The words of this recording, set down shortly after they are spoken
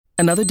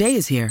Another day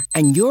is here,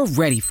 and you're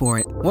ready for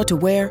it. What to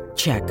wear?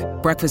 Check.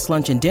 Breakfast,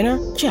 lunch, and dinner?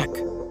 Check.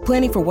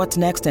 Planning for what's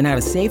next and how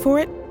to save for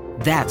it?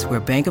 That's where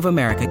Bank of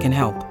America can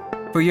help.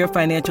 For your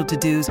financial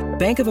to-dos,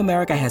 Bank of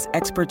America has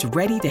experts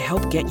ready to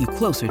help get you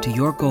closer to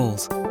your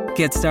goals.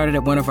 Get started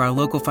at one of our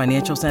local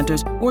financial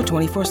centers or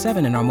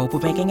 24/7 in our mobile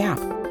banking app.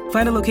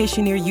 Find a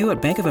location near you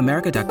at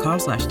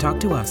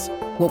bankofamerica.com/talktous.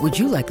 What would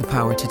you like the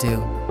power to do?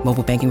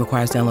 Mobile banking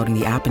requires downloading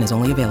the app and is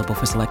only available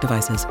for select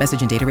devices.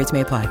 Message and data rates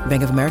may apply.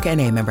 Bank of America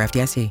N.A., member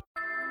FDIC.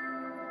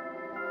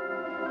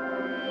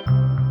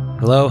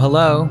 Hello,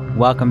 hello.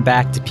 Welcome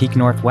back to Peak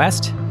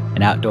Northwest,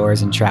 an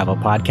outdoors and travel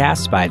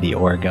podcast by the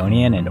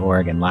Oregonian and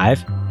Oregon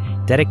Live,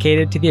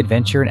 dedicated to the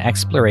adventure and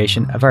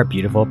exploration of our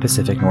beautiful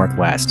Pacific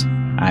Northwest.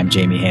 I'm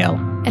Jamie Hale.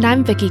 And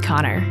I'm Vicki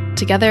Connor.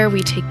 Together,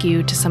 we take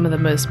you to some of the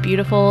most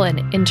beautiful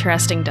and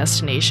interesting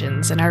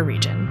destinations in our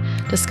region,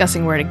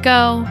 discussing where to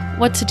go,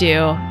 what to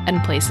do,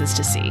 and places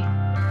to see.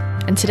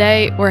 And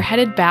today, we're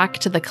headed back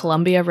to the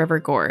Columbia River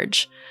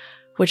Gorge,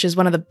 which is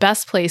one of the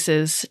best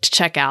places to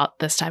check out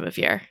this time of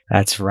year.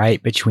 That's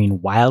right.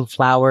 Between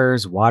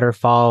wildflowers,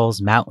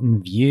 waterfalls,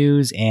 mountain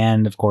views,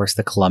 and of course,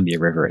 the Columbia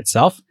River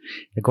itself,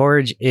 the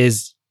gorge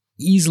is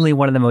easily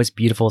one of the most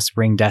beautiful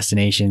spring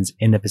destinations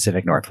in the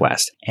Pacific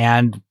Northwest.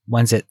 And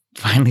once it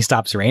finally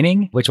stops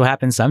raining, which will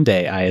happen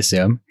someday, I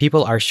assume,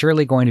 people are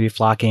surely going to be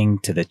flocking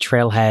to the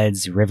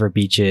trailheads, river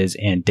beaches,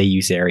 and day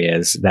use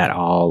areas that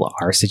all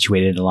are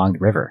situated along the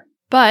river.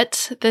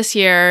 But this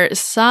year,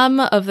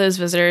 some of those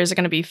visitors are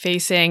going to be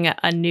facing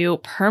a new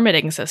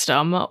permitting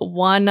system,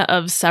 one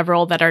of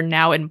several that are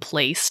now in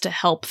place to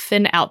help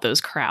thin out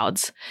those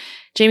crowds.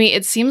 Jamie,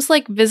 it seems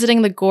like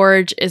visiting the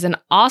gorge is an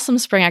awesome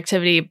spring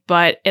activity,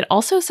 but it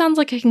also sounds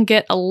like it can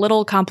get a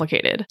little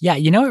complicated. Yeah,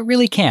 it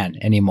really can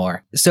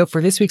anymore. So for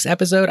this week's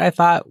episode, I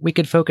thought we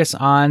could focus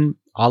on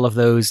all of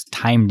those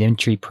timed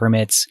entry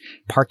permits,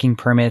 parking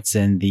permits,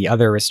 and the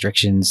other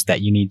restrictions that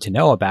you need to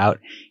know about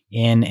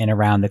in and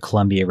around the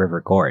Columbia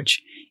River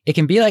Gorge. It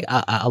can be like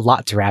a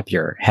lot to wrap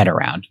your head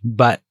around,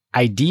 but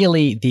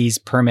ideally these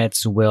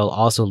permits will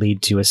also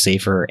lead to a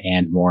safer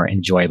and more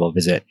enjoyable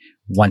visit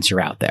once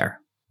you're out there.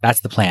 That's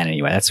the plan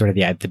anyway. That's sort of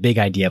the big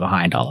idea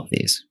behind all of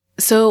these.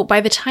 So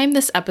by the time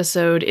this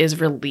episode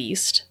is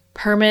released,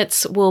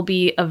 permits will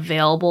be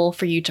available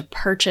for you to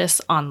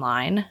purchase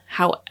online.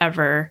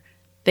 However,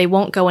 they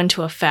won't go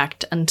into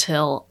effect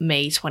until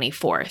May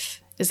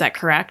 24th. Is that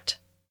correct?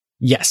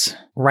 Yes.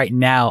 Right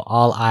now,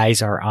 all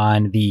eyes are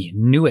on the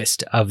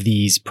newest of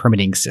these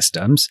permitting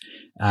systems,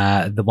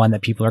 the one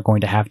that people are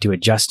going to have to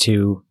adjust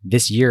to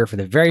this year for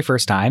the very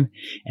first time,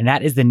 and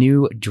that is the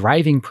new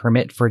driving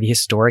permit for the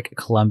historic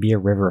Columbia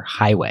River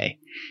Highway.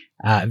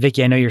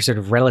 Vicki, I know you're sort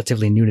of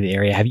relatively new to the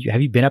area. Have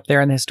you been up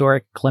there on the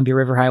historic Columbia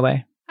River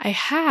Highway? I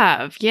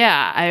have,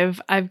 yeah.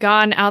 I've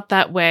gone out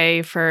that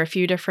way for a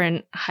few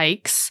different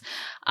hikes,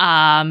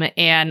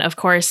 and of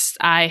course,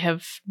 I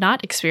have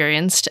not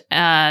experienced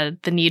the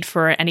need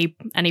for any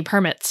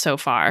permits so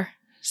far.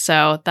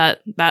 So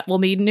that will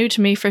be new to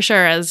me for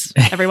sure, as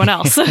everyone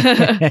else.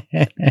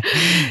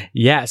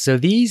 Yeah. So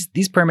these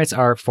permits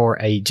are for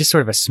just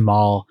sort of a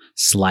small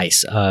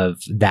slice of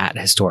that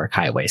historic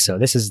highway. So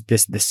this is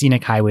the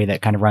scenic highway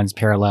that kind of runs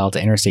parallel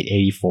to Interstate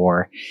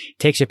 84,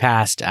 takes you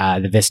past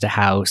the Vista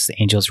House,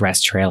 the Angels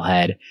Rest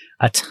Trailhead,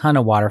 a ton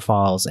of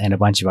waterfalls, and a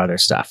bunch of other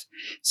stuff.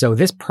 So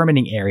this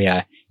permitting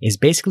area is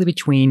basically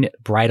between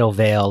Bridal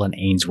Veil and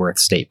Ainsworth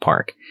State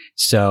Park.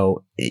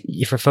 So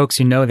for folks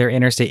who know their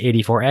Interstate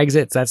 84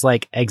 exits, that's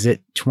like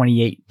exit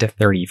 28 to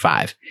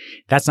 35.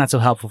 That's not so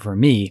helpful for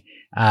me.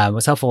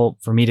 What's helpful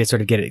for me to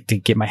sort of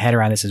get my head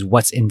around this is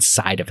what's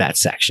inside of that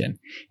section.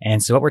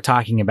 And so what we're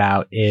talking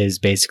about is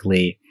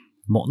basically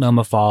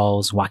Multnomah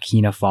Falls,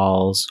 Joaquina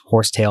Falls,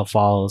 Horsetail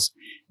Falls,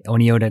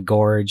 Oneota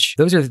Gorge.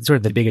 Those are sort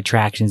of the big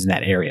attractions in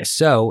that area.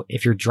 So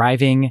if you're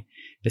driving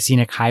the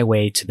scenic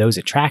highway to those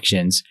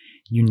attractions,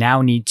 you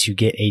now need to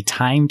get a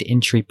timed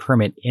entry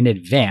permit in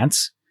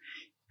advance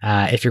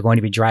if you're going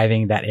to be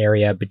driving that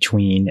area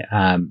between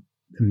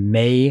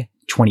May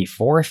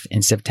 24th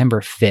and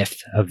September 5th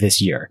of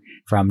this year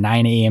from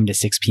 9 a.m. to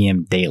 6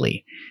 p.m.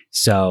 daily.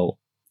 So,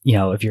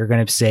 if you're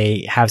going to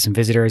say have some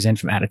visitors in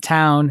from out of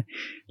town,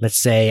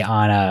 let's say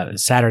on a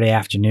Saturday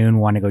afternoon,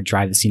 want to go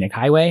drive the scenic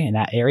highway in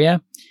that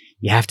area,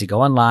 you have to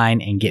go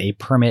online and get a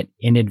permit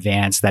in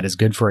advance that is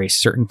good for a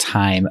certain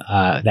time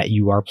that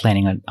you are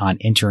planning on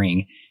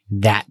entering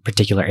that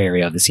particular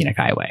area of the scenic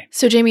highway.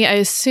 So Jamie, I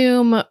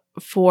assume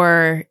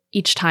for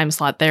each time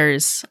slot,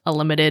 there's a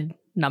limited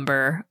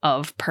number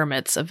of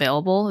permits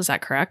available. Is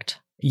that correct?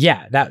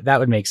 Yeah, that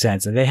would make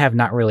sense. They have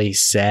not really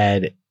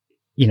said,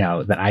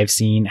 that I've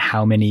seen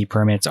how many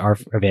permits are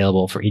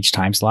available for each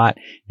time slot.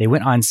 They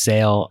went on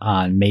sale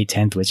on May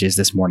 10th, which is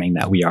this morning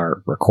that we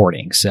are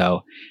recording.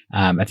 So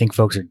I think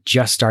folks are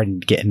just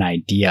starting to get an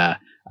idea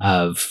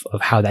of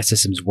how that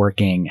system's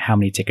working, how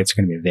many tickets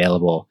are going to be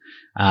available.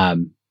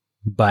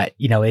 But,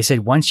 they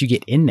said once you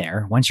get in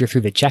there, once you're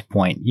through the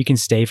checkpoint, you can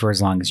stay for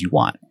as long as you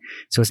want.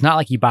 So it's not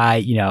like you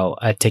buy,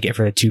 a ticket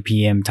for the 2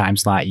 p.m. time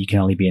slot. You can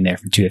only be in there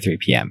from 2 to 3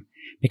 p.m.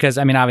 Because,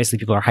 I mean, obviously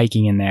people are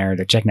hiking in there,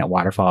 they're checking out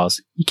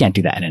waterfalls. You can't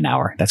do that in an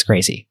hour. That's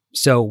crazy.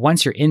 So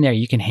once you're in there,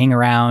 you can hang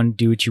around,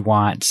 do what you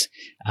want,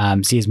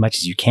 see as much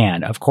as you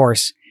can. Of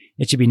course,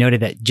 it should be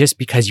noted that just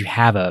because you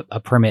have a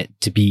permit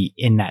to be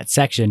in that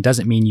section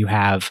doesn't mean you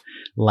have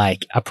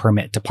like a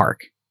permit to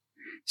park.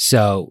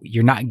 So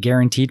you're not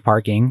guaranteed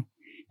parking.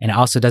 And it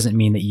also doesn't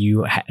mean that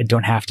you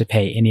don't have to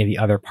pay any of the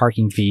other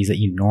parking fees that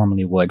you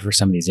normally would for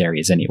some of these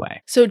areas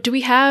anyway. So do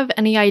we have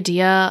any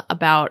idea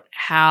about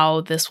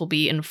how this will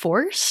be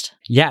enforced?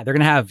 Yeah, they're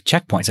going to have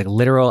checkpoints, like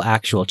literal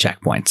actual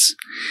checkpoints.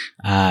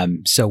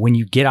 So when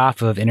you get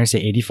off of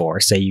Interstate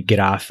 84, say you get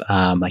off,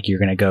 like you're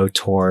going to go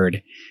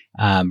toward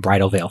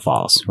Bridal Veil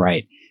Falls,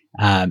 right?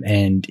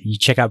 And you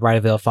check out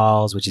Bridal Veil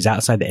Falls, which is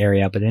outside the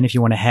area. But then if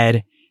you want to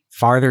head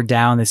farther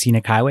down the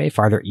Scenic Highway,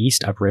 farther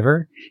east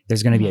upriver,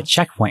 there's going to be a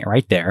checkpoint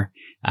right there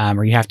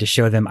where you have to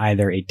show them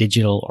either a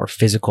digital or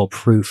physical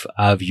proof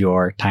of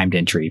your timed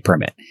entry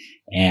permit.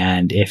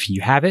 And if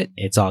you have it,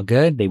 it's all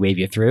good. They wave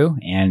you through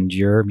and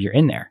you're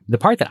in there. The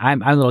part that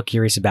I'm a little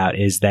curious about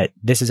is that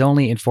this is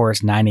only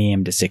enforced 9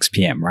 a.m. to 6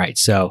 p.m., right?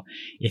 So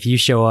if you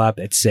show up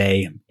at,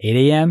 say, 8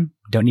 a.m.,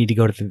 don't need to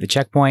go through the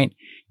checkpoint.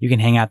 You can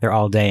hang out there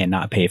all day and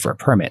not pay for a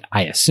permit,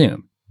 I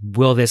assume.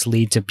 Will this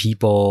lead to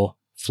people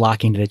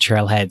flocking to the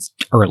trailheads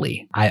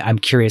early? I'm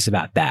curious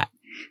about that.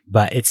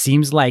 But it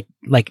seems like,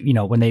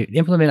 when they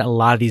implement a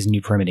lot of these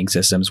new permitting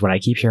systems, what I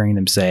keep hearing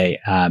them say,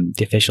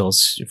 the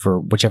officials for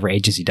whichever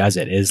agency does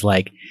it is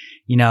like,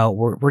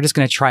 we're just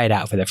going to try it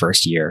out for the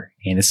first year.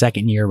 And the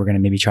second year, we're going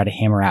to maybe try to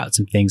hammer out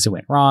some things that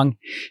went wrong.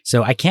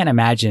 So I can't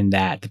imagine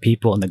that the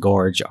people in the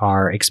gorge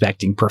are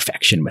expecting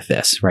perfection with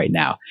this right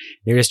now.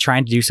 They're just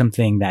trying to do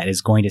something that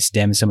is going to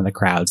stem some of the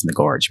crowds in the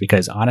gorge,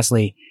 because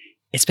honestly,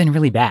 it's been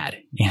really bad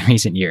in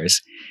recent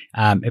years,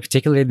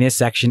 particularly in this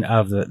section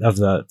of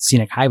the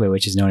Scenic Highway,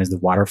 which is known as the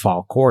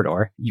Waterfall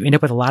Corridor. You end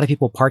up with a lot of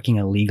people parking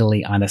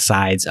illegally on the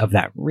sides of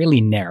that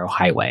really narrow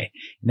highway.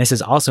 And this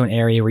is also an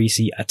area where you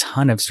see a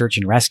ton of search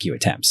and rescue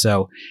attempts.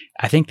 So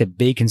I think the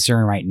big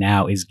concern right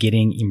now is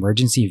getting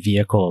emergency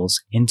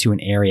vehicles into an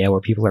area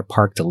where people are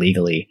parked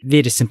illegally.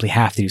 They just simply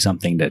have to do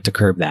something to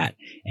curb that.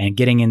 And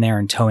getting in there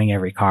and towing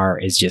every car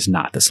is just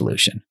not the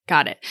solution.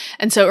 Got it.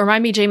 And so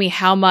remind me, Jamie,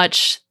 how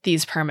much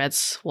these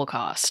permits will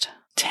cost?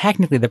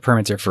 Technically, the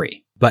permits are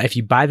free, but if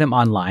you buy them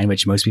online,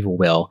 which most people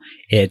will,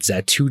 it's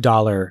a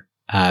 $2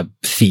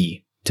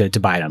 fee to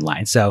buy it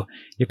online. So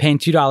you're paying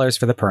 $2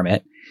 for the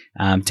permit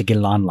to get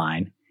it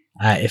online.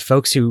 If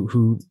folks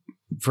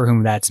for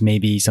whom that's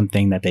maybe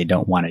something that they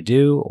don't want to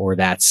do, or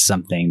that's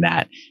something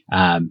that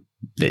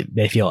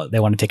they feel they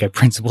want to take a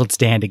principled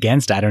stand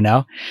against, I don't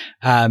know,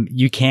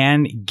 you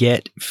can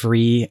get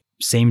free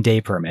same-day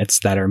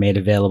permits that are made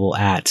available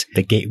at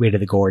the Gateway to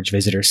the Gorge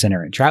Visitor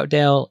Center in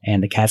Troutdale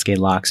and the Cascade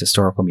Locks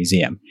Historical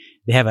Museum.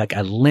 They have like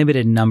a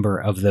limited number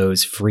of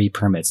those free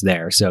permits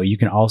there, so you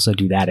can also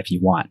do that if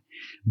you want.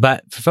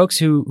 But for folks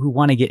who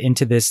want to get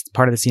into this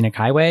part of the Scenic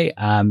Highway,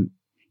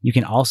 you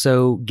can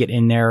also get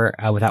in there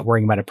without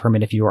worrying about a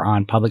permit if you are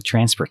on public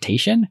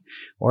transportation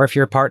or if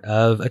you're a part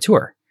of a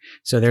tour.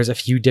 So there's a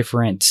few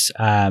different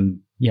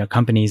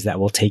companies that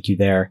will take you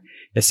there.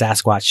 The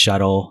Sasquatch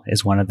Shuttle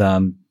is one of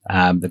them.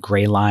 The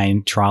Gray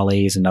Line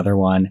trolley is another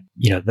one.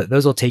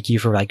 Those will take you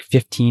for like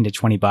 $15 to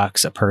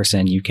 $20 a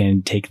person. You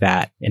can take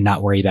that and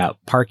not worry about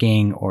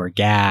parking or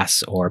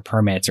gas or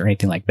permits or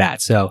anything like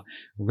that. So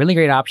really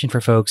great option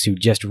for folks who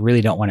just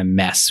really don't want to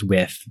mess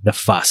with the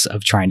fuss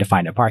of trying to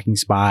find a parking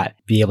spot,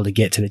 be able to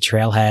get to the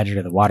trailhead or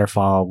to the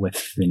waterfall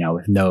with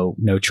no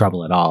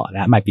trouble at all.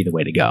 That might be the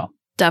way to go.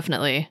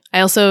 Definitely.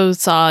 I also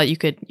saw you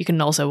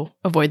can also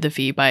avoid the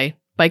fee by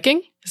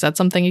biking. Is that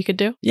something you could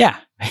do? Yeah.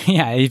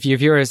 If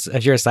you're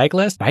a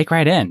cyclist, bike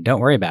right in.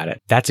 Don't worry about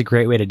it. That's a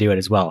great way to do it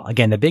as well.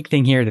 Again, the big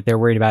thing here that they're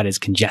worried about is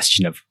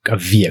congestion of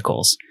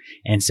vehicles.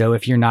 And so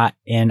if you're not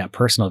in a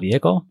personal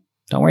vehicle,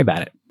 don't worry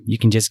about it. You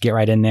can just get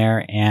right in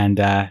there and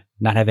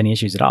not have any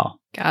issues at all.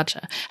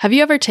 Gotcha. Have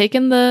you ever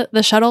taken the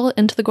shuttle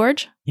into the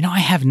gorge? I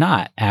have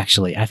not,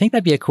 actually. I think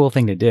that'd be a cool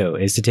thing to do,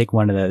 is to take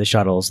one of the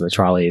shuttles, the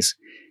trolleys.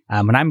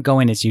 When I'm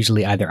going, it's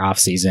usually either off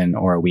season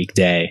or a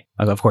weekday.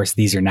 Of course,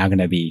 these are now going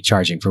to be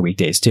charging for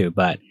weekdays too,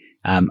 but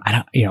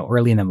I don't,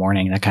 early in the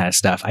morning, that kind of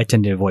stuff, I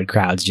tend to avoid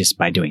crowds just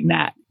by doing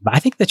that. But I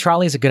think the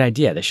trolley is a good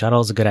idea. The shuttle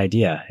is a good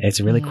idea.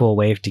 It's a really cool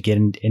way to get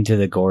into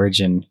the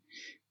gorge and,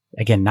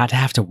 again, not to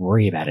have to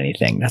worry about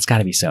anything. That's got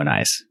to be so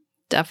nice.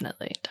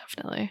 Definitely.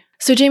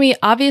 So, Jamie,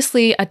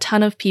 obviously a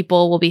ton of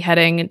people will be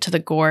heading to the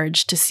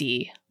gorge to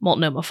see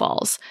Multnomah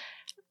Falls.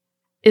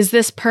 Is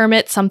this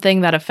permit something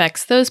that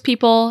affects those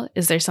people?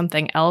 Is there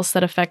something else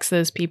that affects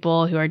those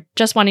people who are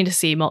just wanting to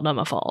see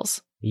Multnomah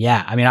Falls?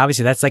 Yeah, I mean,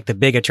 obviously that's like the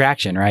big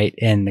attraction, right,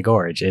 in the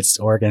gorge. It's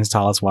Oregon's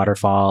tallest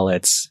waterfall.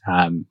 It's,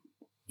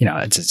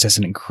 it's just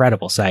an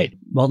incredible sight.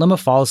 Multnomah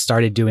Falls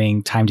started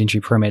doing timed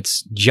entry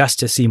permits just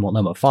to see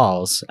Multnomah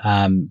Falls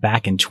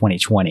back in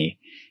 2020.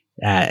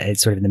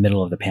 It's sort of in the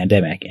middle of the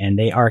pandemic, and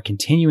they are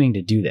continuing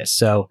to do this.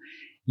 So,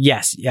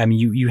 yes, I mean,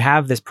 you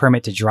have this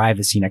permit to drive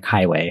the Scenic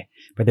Highway,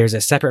 but there's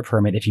a separate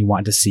permit if you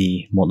want to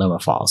see Multnomah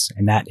Falls,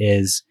 and that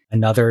is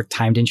another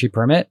timed entry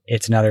permit,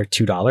 it's another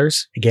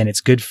 $2. Again,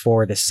 it's good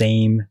for the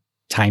same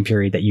time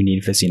period that you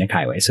need for the Scenic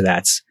Highway. So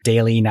that's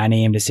daily 9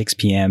 a.m. to 6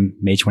 p.m.,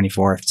 May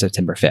 24th,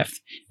 September 5th.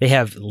 They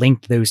have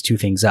linked those two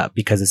things up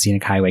because the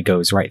Scenic Highway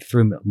goes right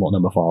through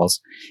Multnomah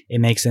Falls.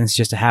 It makes sense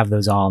just to have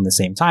those all in the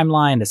same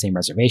timeline, the same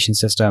reservation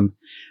system.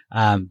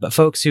 But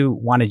folks who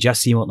want to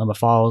just see Multnomah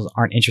Falls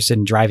aren't interested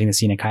in driving the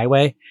Scenic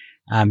Highway,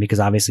 because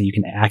obviously you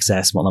can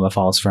access Multnomah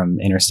Falls from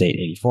Interstate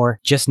 84.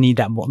 Just need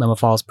that Multnomah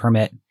Falls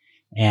permit.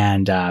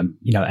 And,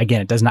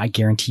 again, it does not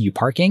guarantee you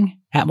parking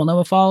at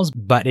Multnomah Falls,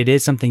 but it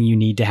is something you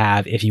need to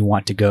have if you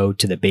want to go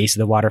to the base of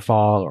the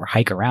waterfall or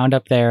hike around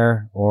up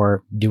there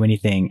or do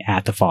anything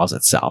at the falls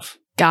itself.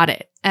 Got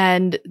it.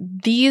 And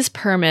these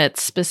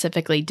permits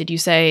specifically, did you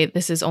say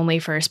this is only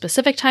for a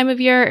specific time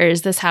of year, or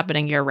is this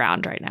happening year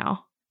round right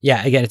now?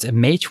 Yeah, again, it's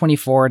May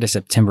 24 to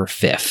September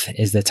 5th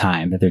is the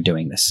time that they're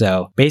doing this.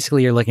 So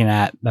basically you're looking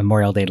at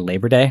Memorial Day to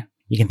Labor Day.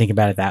 You can think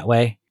about it that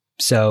way.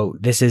 So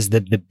this is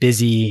the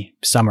busy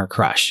summer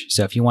crush.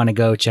 So if you want to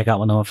go check out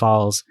Multnomah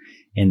Falls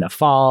in the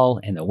fall,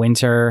 in the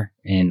winter,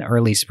 in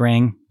early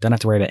spring, don't have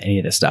to worry about any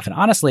of this stuff. And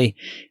honestly,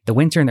 the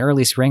winter and the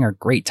early spring are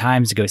great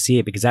times to go see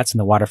it because that's when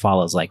the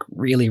waterfall is like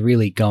really,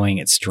 really going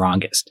its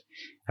strongest.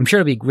 I'm sure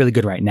it'll be really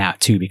good right now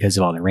too because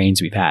of all the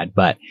rains we've had.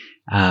 But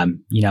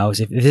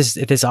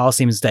if this all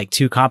seems like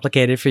too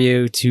complicated for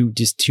you, too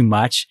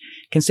much,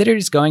 consider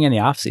just going in the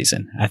off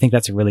season. I think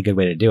that's a really good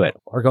way to do it.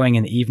 Or going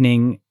in the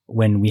evening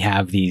when we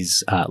have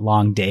these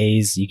long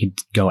days. You could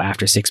go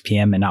after 6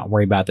 p.m. and not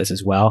worry about this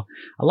as well.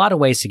 A lot of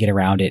ways to get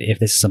around it if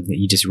this is something that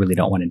you just really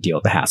don't want to deal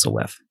with the hassle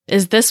with.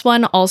 Is this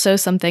one also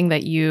something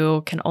that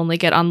you can only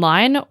get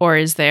online, or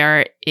is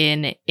there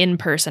an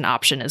in-person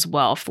option as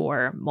well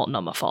for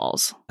Multnomah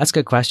Falls? That's a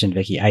good question,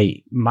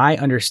 Vicky. My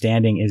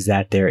understanding is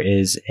that there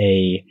is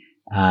a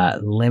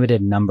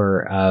limited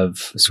number of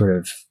sort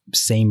of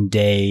same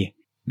day,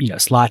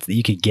 slots that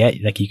you could get.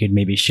 Like you could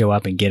maybe show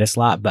up and get a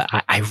slot, but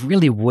I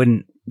really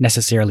wouldn't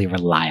necessarily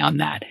rely on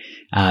that,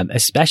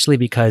 especially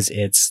because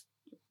it's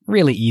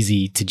really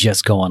easy to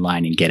just go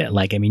online and get it.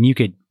 You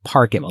could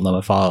park at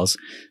Multnomah Falls,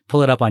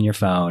 pull it up on your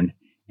phone,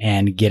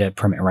 and get a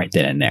permit right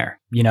then and there.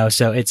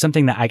 So it's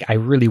something that I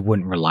really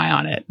wouldn't rely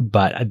on it.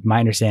 But my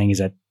understanding is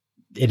that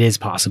it is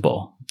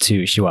possible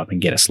to show up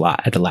and get a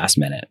slot at the last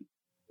minute.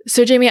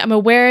 So, Jamie, I'm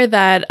aware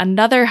that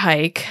another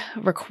hike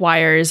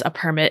requires a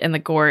permit in the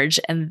gorge,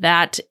 and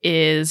that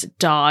is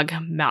Dog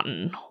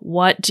Mountain.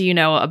 What do you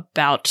know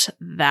about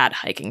that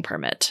hiking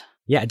permit?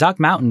 Yeah, Dog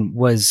Mountain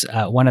was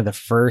one of the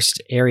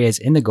first areas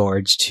in the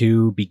gorge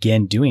to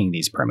begin doing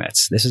these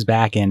permits. This was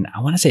back in,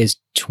 I want to say it's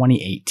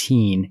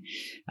 2018.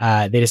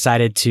 They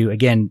decided to,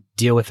 again,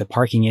 deal with the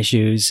parking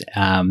issues,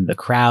 the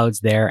crowds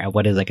there at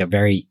what is like a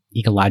very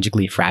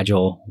ecologically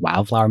fragile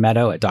wildflower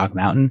meadow at Dog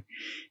Mountain.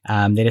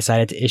 They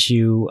decided to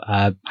issue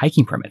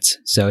hiking permits.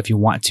 So if you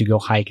want to go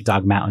hike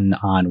Dog Mountain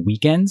on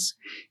weekends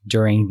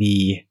during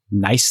the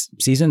nice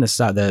season, the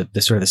sort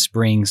of the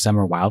spring,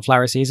 summer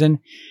wildflower season,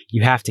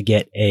 you have to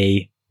get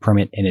a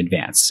permit in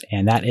advance.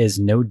 And that is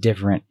no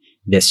different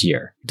this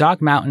year.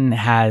 Dog Mountain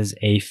has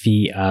a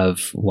fee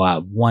of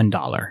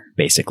 $1,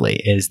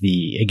 basically, it's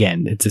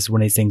just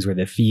one of these things where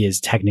the fee is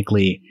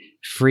technically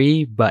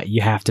free, but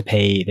you have to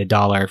pay the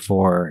 $1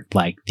 for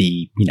like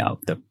the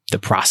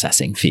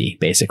processing fee,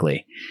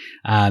 basically.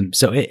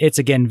 So it's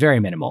again, very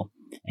minimal.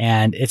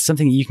 And it's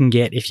something that you can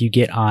get if you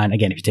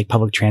take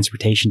public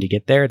transportation to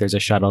get there. There's a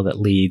shuttle that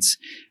leads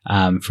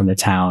from the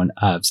town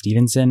of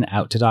Stevenson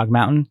out to Dog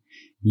Mountain.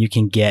 You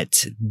can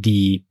get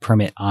the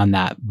permit on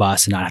that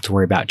bus and not have to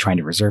worry about trying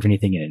to reserve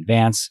anything in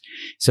advance.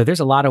 So there's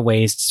a lot of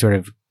ways to sort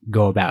of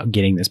go about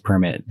getting this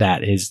permit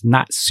that is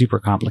not super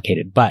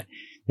complicated. But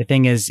the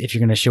thing is, if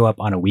you're going to show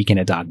up on a weekend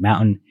at Dog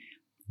Mountain,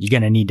 you're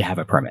going to need to have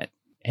a permit.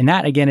 And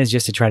that, again, is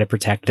just to try to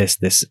protect this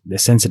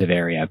sensitive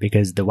area,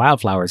 because the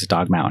wildflowers at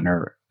Dog Mountain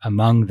are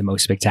among the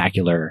most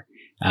spectacular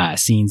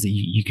scenes that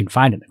you can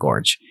find in the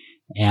gorge.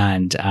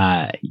 And,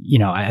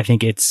 I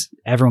think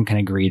everyone can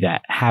agree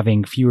that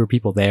having fewer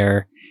people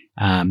there,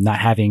 not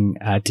having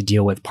to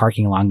deal with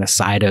parking along the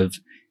side of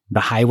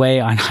the highway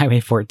on Highway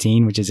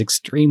 14, which is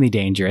extremely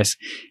dangerous,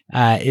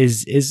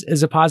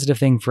 is a positive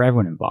thing for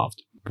everyone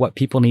involved. What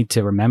people need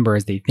to remember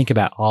as they think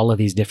about all of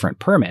these different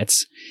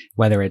permits,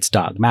 whether it's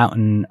Dog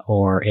Mountain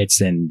or it's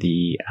in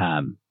the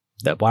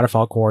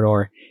waterfall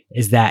corridor,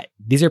 is that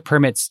these are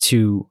permits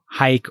to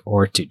hike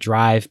or to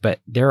drive, but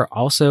there are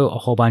also a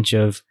whole bunch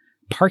of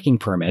parking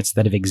permits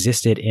that have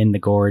existed in the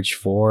gorge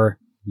for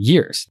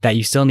years that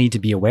you still need to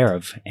be aware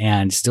of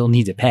and still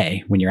need to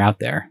pay when you're out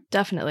there.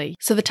 Definitely.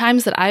 So the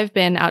times that I've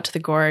been out to the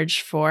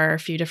gorge for a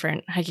few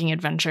different hiking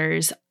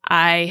adventures,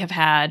 I have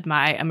had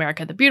my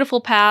America the Beautiful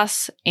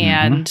pass,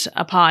 and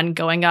upon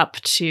going up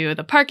to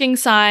the parking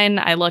sign,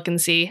 I look and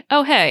see,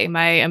 oh, hey,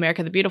 my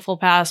America the Beautiful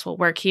pass will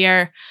work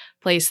here.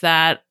 Place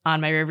that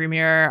on my rearview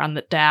mirror, on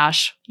the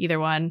dash, either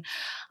one,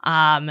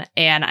 and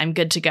I'm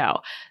good to go.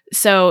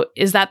 So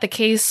is that the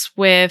case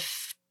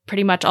with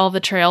pretty much all the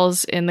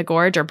trails in the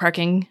gorge or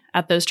parking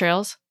at those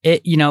trails?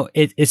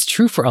 It's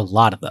true for a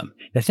lot of them.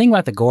 The thing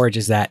about the gorge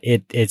is that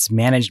it's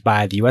managed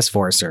by the U.S.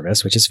 Forest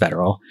Service, which is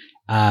federal,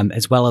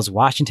 as well as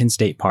Washington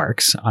State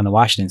Parks on the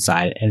Washington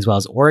side, as well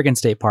as Oregon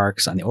State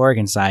Parks on the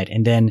Oregon side,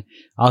 and then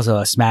also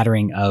a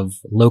smattering of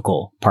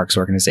local parks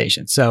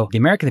organizations. So the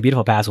America the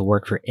Beautiful Pass will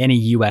work for any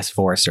U.S.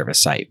 Forest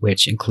Service site,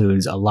 which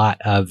includes a lot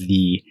of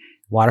the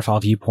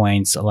waterfall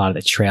viewpoints, a lot of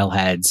the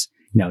trailheads.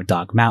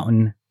 Dog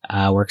Mountain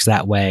works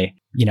that way.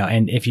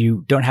 And if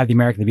you don't have the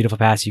America the Beautiful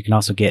Pass, you can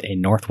also get a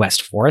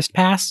Northwest Forest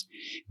Pass,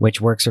 which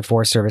works for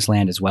Forest Service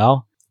land as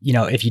well.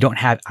 If you don't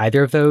have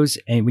either of those,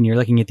 and when you're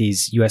looking at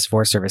these U.S.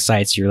 Forest Service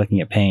sites, you're looking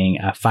at paying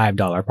a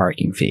 $5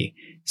 parking fee.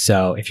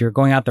 So if you're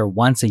going out there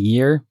once a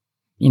year,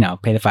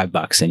 pay the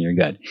 $5 and you're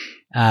good.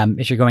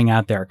 If you're going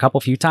out there a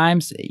few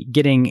times,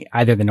 getting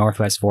either the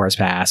Northwest Forest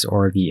Pass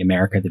or the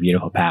America the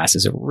Beautiful Pass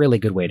is a really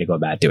good way to go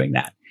about doing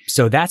that.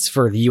 So that's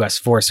for the U.S.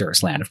 Forest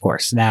Service land, of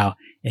course. Now,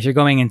 if you're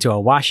going into a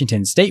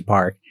Washington State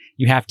Park,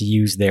 you have to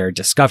use their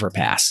Discover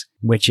Pass,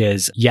 which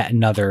is yet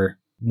another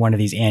one of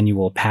these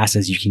annual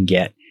passes you can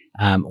get.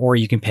 Or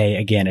you can pay,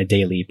 again, a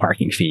daily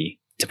parking fee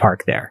to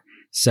park there.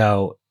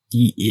 So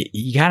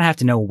you kind of have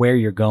to know where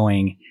you're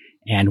going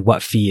and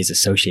what fee is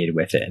associated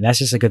with it. And that's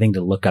just a good thing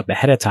to look up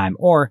ahead of time.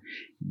 Or,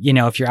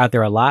 if you're out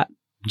there a lot,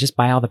 just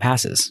buy all the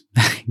passes.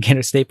 Get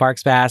a State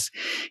Parks Pass,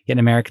 get an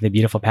America the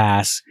Beautiful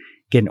Pass,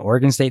 get an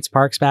Oregon State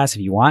Parks Pass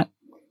if you want.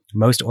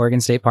 Most Oregon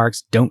State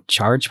Parks don't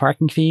charge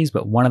parking fees,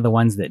 but one of the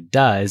ones that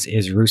does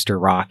is Rooster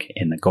Rock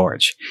in the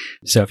Gorge.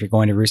 So if you're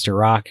going to Rooster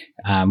Rock,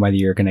 whether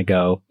you're going to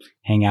go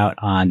hang out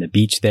on the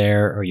beach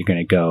there, or you're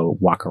going to go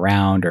walk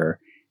around or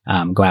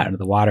go out into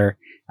the water,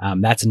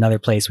 that's another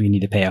place where you need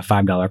to pay a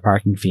 $5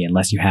 parking fee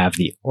unless you have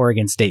the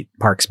Oregon State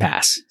Parks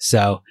Pass.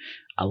 So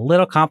a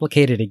little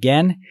complicated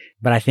again,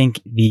 but I think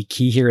the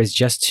key here is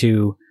just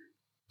to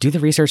do the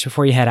research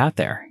before you head out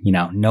there.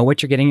 Know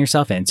what you're getting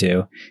yourself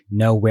into,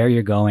 know where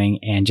you're going,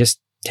 and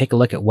just take a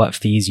look at what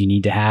fees you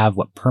need to have,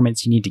 what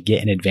permits you need to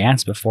get in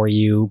advance before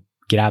you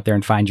get out there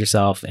and find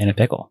yourself in a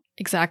pickle.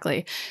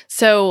 Exactly.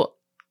 So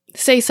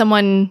say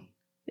someone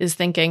is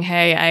thinking,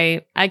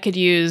 hey, I could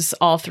use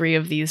all three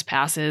of these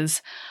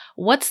passes.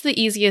 What's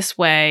the easiest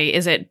way?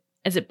 Is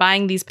it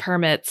buying these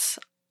permits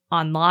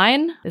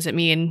online? Does it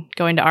mean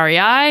going to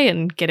REI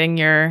and getting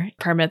your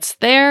permits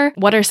there?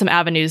 What are some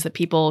avenues that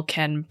people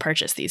can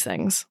purchase these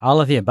things?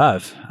 All of the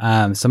above.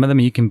 Some of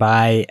them you can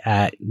buy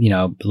at,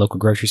 local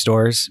grocery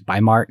stores.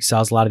 Bi-Mart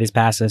sells a lot of these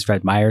passes.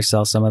 Fred Meyer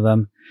sells some of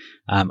them.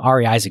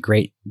 REI is a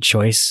great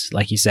choice,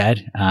 like you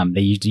said. They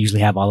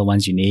usually have all the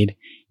ones you need.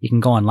 You can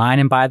go online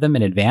and buy them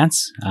in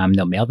advance.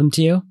 They'll mail them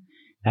to you.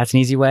 That's an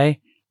easy way.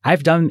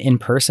 I've done in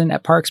person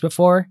at parks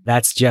before.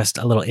 That's just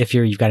a little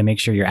iffier. You've got to make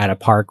sure you're at a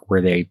park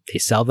where they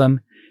sell them.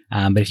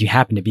 But if you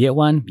happen to be at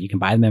one, you can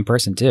buy them in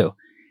person too.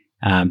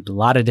 A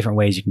lot of different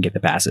ways you can get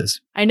the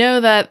passes. I know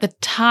that the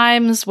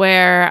times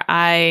where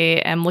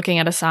I am looking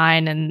at a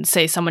sign and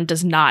say someone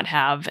does not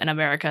have an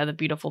America the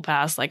Beautiful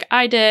Pass like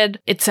I did,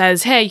 it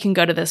says, hey, you can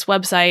go to this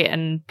website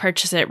and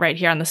purchase it right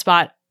here on the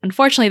spot.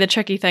 Unfortunately, the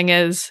tricky thing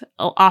is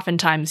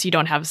oftentimes you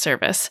don't have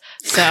service.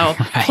 So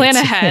right. Plan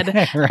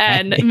ahead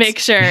and make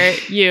sure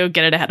you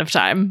get it ahead of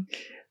time.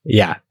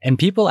 Yeah.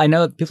 And I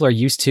know people are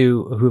used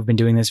to, who've been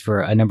doing this for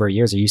a number of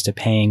years, are used to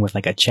paying with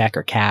like a check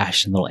or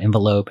cash, and a little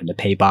envelope and a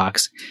pay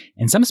box.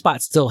 And some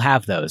spots still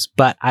have those,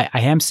 but I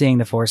am seeing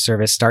the Forest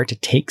Service start to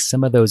take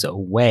some of those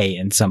away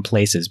in some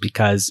places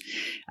because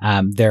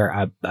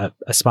they're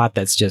a spot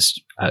that's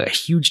just a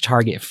huge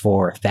target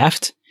for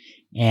theft.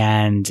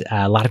 And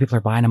a lot of people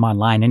are buying them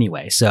online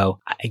anyway. So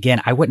again,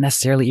 I wouldn't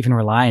necessarily even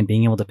rely on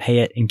being able to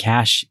pay it in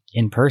cash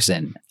in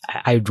person.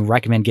 I would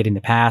recommend getting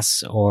the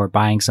pass or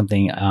buying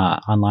something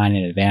online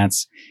in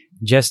advance.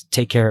 Just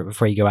take care of it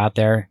before you go out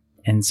there.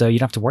 And so you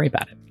don't have to worry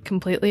about it.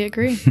 Completely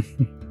agree.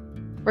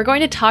 We're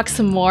going to talk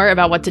some more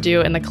about what to do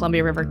in the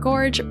Columbia River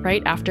Gorge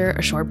right after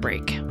a short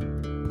break.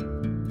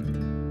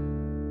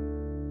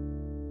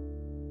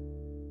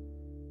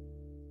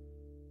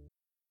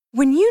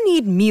 When you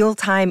need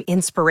mealtime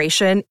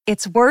inspiration,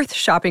 it's worth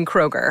shopping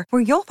Kroger,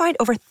 where you'll find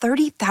over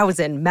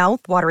 30,000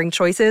 mouth-watering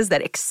choices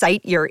that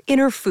excite your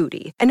inner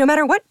foodie. And no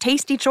matter what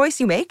tasty choice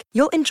you make,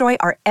 you'll enjoy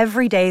our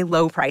everyday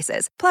low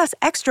prices, plus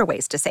extra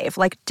ways to save,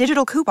 like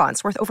digital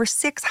coupons worth over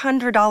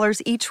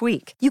 $600 each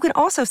week. You can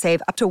also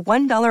save up to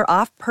 $1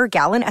 off per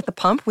gallon at the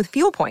pump with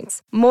fuel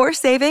points. More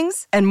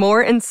savings and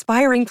more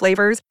inspiring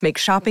flavors make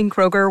shopping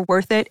Kroger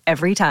worth it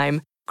every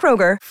time.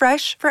 Kroger,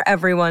 fresh for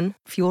everyone.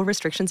 Fuel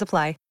restrictions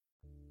apply.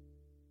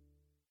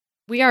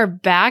 We are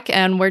back,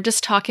 and we're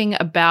just talking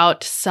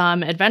about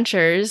some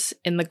adventures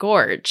in the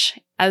Gorge.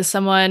 As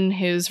someone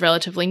who's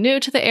relatively new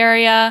to the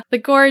area, the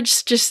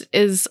Gorge just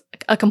is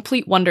a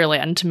complete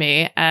wonderland to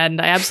me, and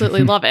I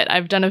absolutely love it.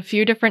 I've done a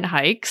few different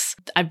hikes.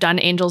 I've done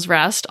Angel's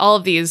Rest, all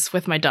of these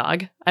with my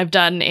dog. I've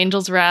done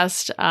Angel's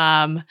Rest,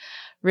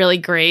 really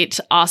great,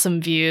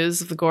 awesome views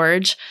of the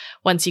Gorge.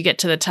 Once you get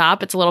to the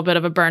top, it's a little bit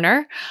of a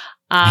burner.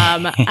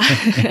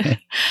 I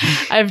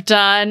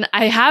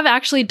have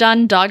actually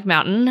done Dog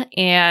Mountain,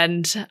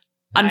 and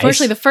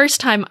Unfortunately, the first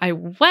time I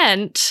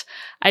went,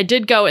 I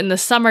did go in the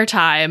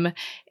summertime,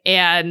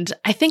 and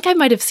I think I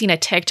might have seen a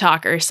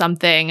TikTok or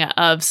something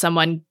of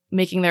someone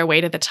making their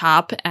way to the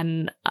top,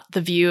 and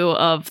the view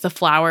of the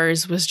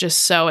flowers was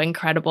just so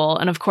incredible.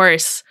 And of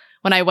course,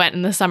 when I went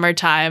in the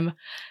summertime,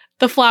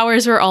 the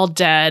flowers were all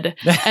dead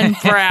and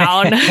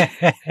brown.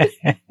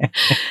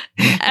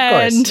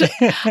 And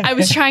I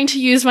was trying to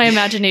use my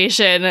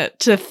imagination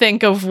to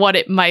think of what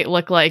it might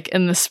look like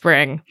in the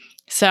spring.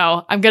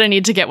 So I'm going to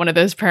need to get one of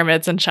those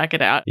permits and check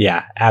it out.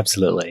 Yeah,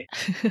 absolutely.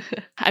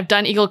 I've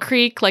done Eagle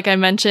Creek, like I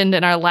mentioned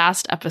in our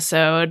last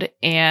episode.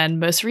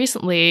 And most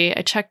recently,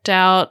 I checked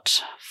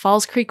out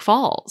Falls Creek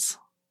Falls.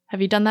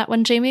 Have you done that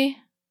one, Jamie?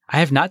 I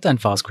have not done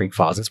Falls Creek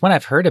Falls. It's one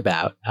I've heard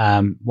about.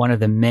 One of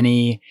the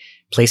many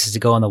places to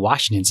go on the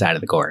Washington side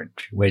of the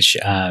gorge, which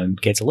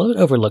gets a little bit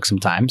overlooked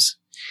sometimes.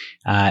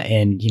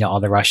 And,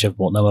 all the rush of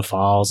Multnomah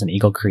Falls and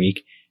Eagle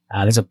Creek.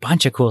 There's a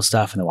bunch of cool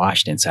stuff in the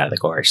Washington side of the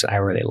gorge that I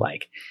really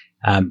like.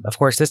 Of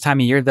course, this time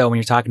of year, though, when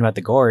you're talking about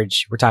the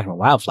gorge, we're talking about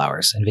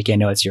wildflowers. And Vicki, I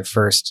know it's your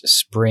first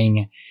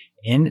spring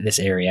in this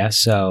area.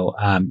 So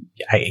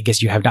I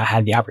guess you have not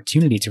had the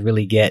opportunity to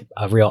really get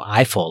a real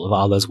eyeful of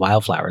all those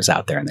wildflowers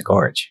out there in the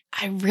gorge.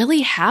 I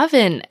really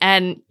haven't.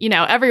 And,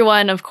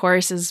 everyone, of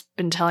course, has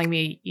been telling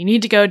me you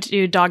need to go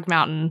to Dog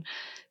Mountain,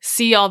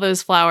 see all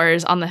those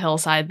flowers on the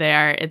hillside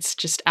there. It's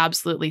just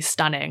absolutely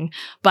stunning.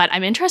 But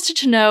I'm interested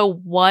to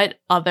know what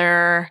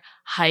other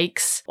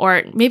hikes,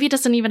 or maybe it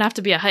doesn't even have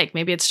to be a hike.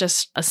 Maybe it's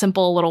just a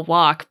simple little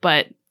walk,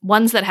 but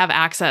ones that have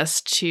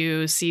access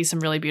to see some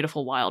really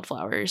beautiful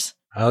wildflowers.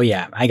 Oh,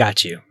 yeah. I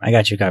got you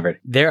covered.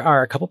 There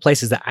are a couple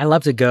places that I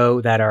love to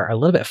go that are a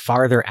little bit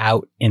farther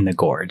out in the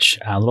gorge,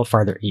 a little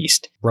farther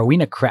east.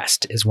 Rowena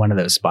Crest is one of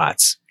those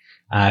spots.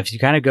 If you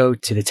kind of go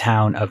to the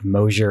town of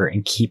Mosier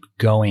and keep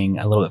going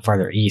a little bit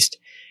farther east,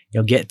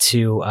 you'll get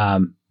to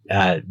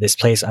this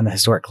place on the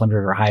historic Columbia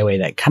River Highway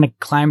that kind of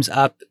climbs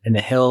up in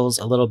the hills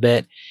a little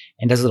bit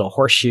and does a little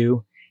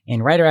horseshoe.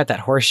 And right around that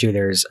horseshoe,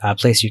 there's a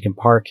place you can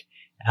park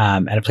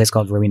at a place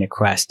called Rowena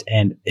Crest.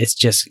 And it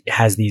just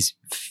has these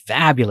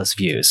fabulous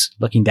views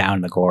looking down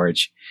the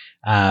gorge.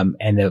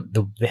 And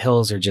the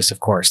hills are just, of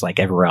course, like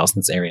everywhere else in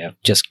this area,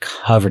 just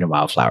covered in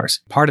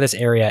wildflowers. Part of this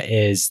area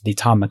is the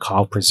Tom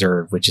McCall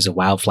Preserve, which is a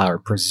wildflower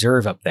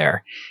preserve up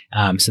there.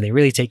 So they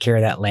really take care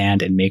of that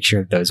land and make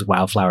sure that those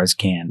wildflowers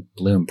can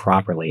bloom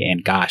properly.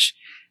 And gosh,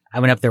 I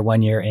went up there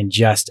one year and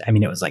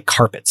it was like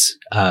carpets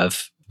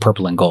of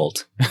purple and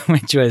gold,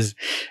 which was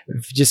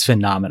just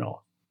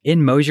phenomenal.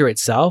 In Mosier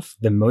itself,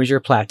 the Mosier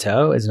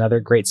Plateau is another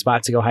great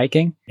spot to go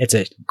hiking. It's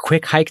a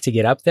quick hike to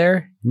get up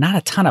there. Not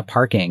a ton of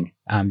parking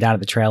down at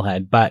the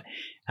trailhead, but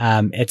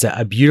it's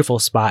a beautiful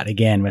spot,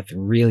 again, with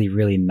really,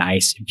 really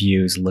nice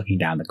views looking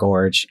down the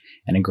gorge,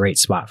 and a great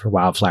spot for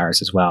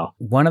wildflowers as well.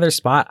 One other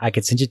spot I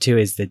could send you to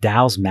is the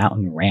Dalles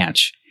Mountain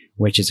Ranch,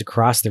 which is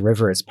across the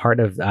river. It's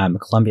part of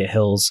Columbia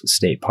Hills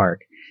State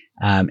Park.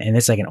 And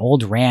it's like an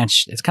old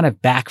ranch. It's kind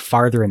of back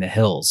farther in the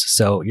hills.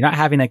 So you're not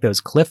having like those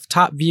cliff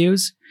top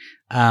views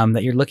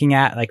that you're looking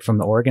at like from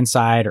the Oregon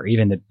side, or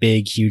even the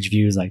big, huge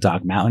views like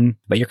Dog Mountain.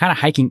 But you're kind of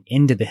hiking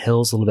into the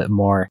hills a little bit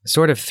more,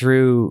 sort of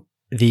through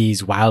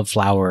these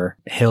wildflower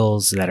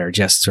hills that are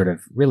just sort of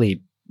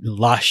really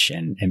lush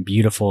and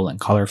beautiful and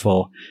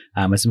colorful,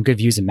 with some good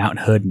views of Mount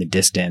Hood in the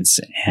distance,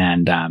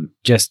 and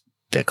just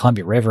the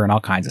Columbia River and all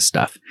kinds of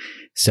stuff.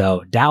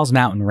 So Dalles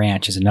Mountain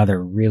Ranch is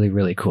another really,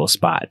 really cool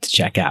spot to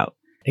check out.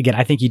 Again,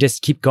 I think you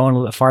just keep going a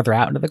little bit farther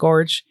out into the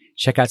gorge,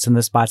 check out some of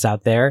the spots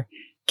out there.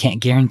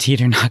 Can't guarantee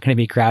they're not going to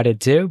be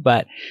crowded too,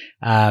 but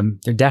there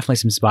are definitely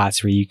some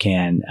spots where you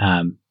can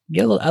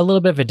get a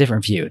little bit of a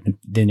different view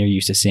than you're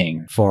used to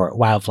seeing for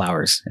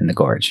wildflowers in the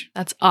gorge.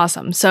 That's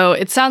awesome. So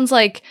it sounds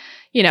like,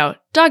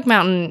 Dog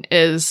Mountain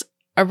is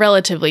a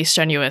relatively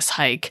strenuous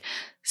hike.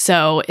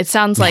 So it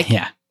sounds like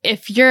yeah.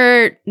 If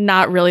you're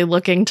not really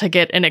looking to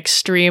get an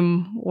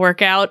extreme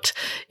workout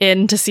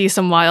in to see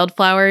some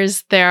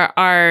wildflowers, there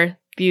are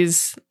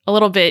these a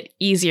little bit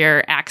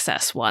easier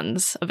access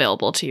ones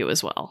available to you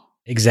as well.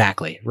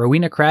 Exactly.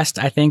 Rowena Crest,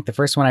 I think the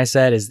first one I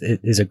said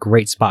is a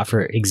great spot for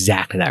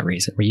exactly that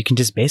reason, where you can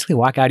just basically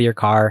walk out of your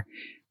car,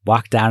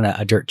 walk down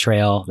a dirt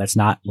trail that's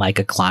not like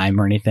a climb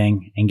or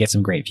anything, and get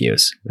some great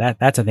views.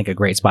 That's, I think, a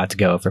great spot to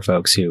go for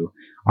folks who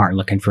aren't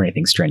looking for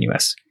anything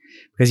strenuous.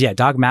 Because yeah,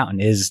 Dog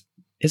Mountain is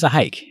a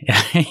hike,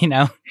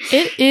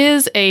 It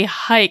is a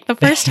hike. The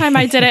first time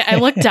I did it, I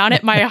looked down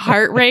at my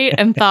heart rate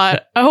and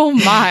thought, oh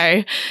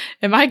my,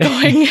 am I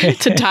going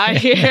to die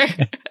here?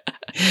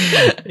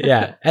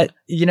 Yeah.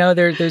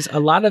 There's a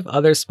lot of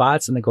other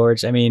spots in the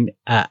gorge.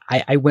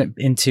 I went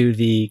into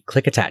the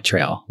Klickitat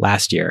Trail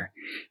last year,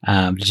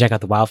 to check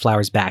out the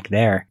wildflowers back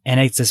there. And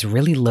it's this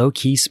really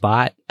low-key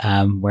spot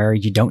where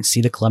you don't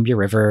see the Columbia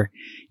River.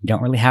 You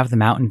don't really have the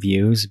mountain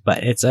views,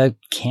 but it's a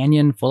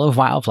canyon full of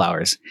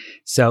wildflowers.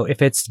 So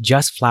if it's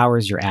just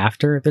flowers you're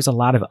after, there's a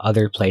lot of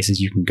other places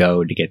you can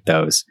go to get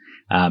those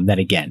that,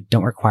 again,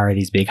 don't require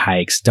these big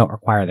hikes, don't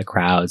require the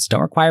crowds,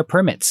 don't require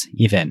permits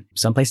even.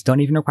 Some places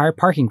don't even require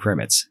parking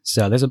permits.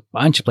 So there's a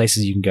bunch of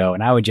places you can go,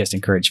 and I would just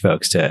encourage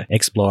folks to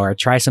explore,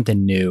 try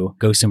something new,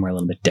 go somewhere a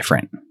little bit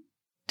different.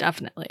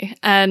 Definitely.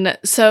 And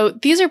so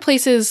these are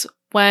places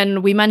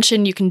when we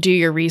mentioned you can do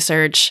your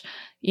research,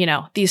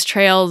 these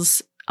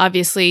trails.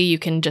 Obviously, you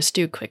can just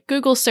do a quick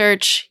Google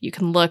search. You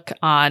can look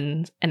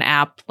on an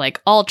app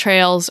like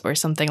AllTrails or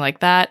something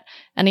like that.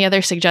 Any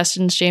other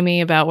suggestions,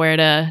 Jamie, about where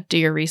to do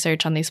your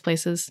research on these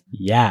places?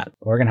 Yeah,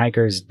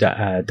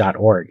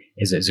 OregonHikers.org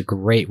is a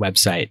great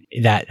website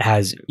that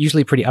has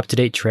usually pretty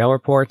up-to-date trail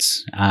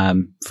reports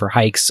for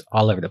hikes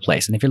all over the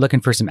place. And if you're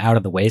looking for some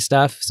out-of-the-way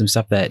stuff, some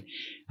stuff that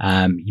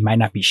you might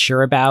not be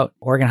sure about,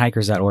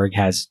 OregonHikers.org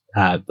has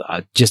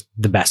just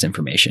the best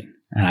information,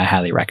 and I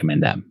highly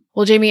recommend them.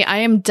 Well, Jamie, I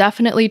am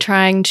definitely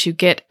trying to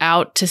get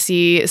out to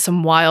see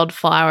some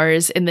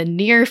wildflowers in the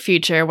near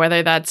future,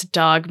 whether that's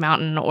Dog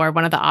Mountain or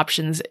one of the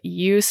options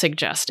you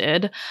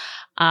suggested.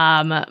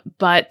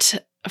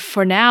 But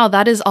for now,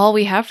 that is all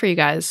we have for you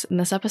guys in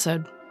this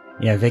episode.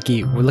 Yeah,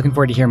 Vicky, we're looking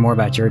forward to hear more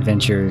about your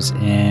adventures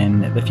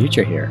in the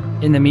future here.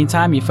 In the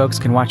meantime, you folks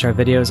can watch our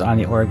videos on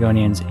the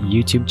Oregonians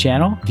YouTube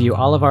channel, view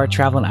all of our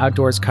travel and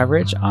outdoors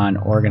coverage on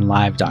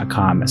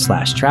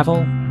OregonLive.com/travel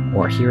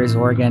or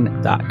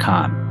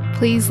HereIsOregon.com.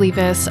 Please leave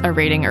us a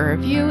rating or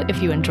review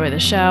if you enjoy the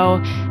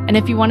show. And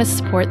if you want to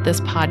support this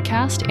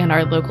podcast and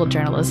our local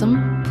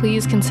journalism,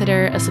 please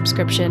consider a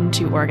subscription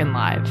to Oregon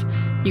Live.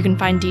 You can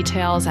find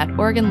details at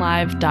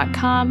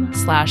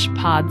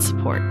OregonLive.com/pod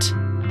support.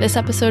 This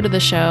episode of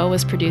the show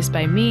was produced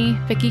by me,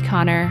 Vicky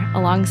Connor,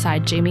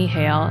 alongside Jamie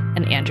Hale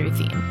and Andrew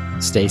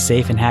Thien. Stay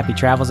safe and happy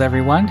travels,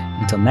 everyone.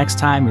 Until next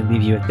time, we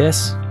leave you with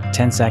this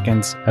 10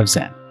 seconds of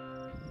Zen.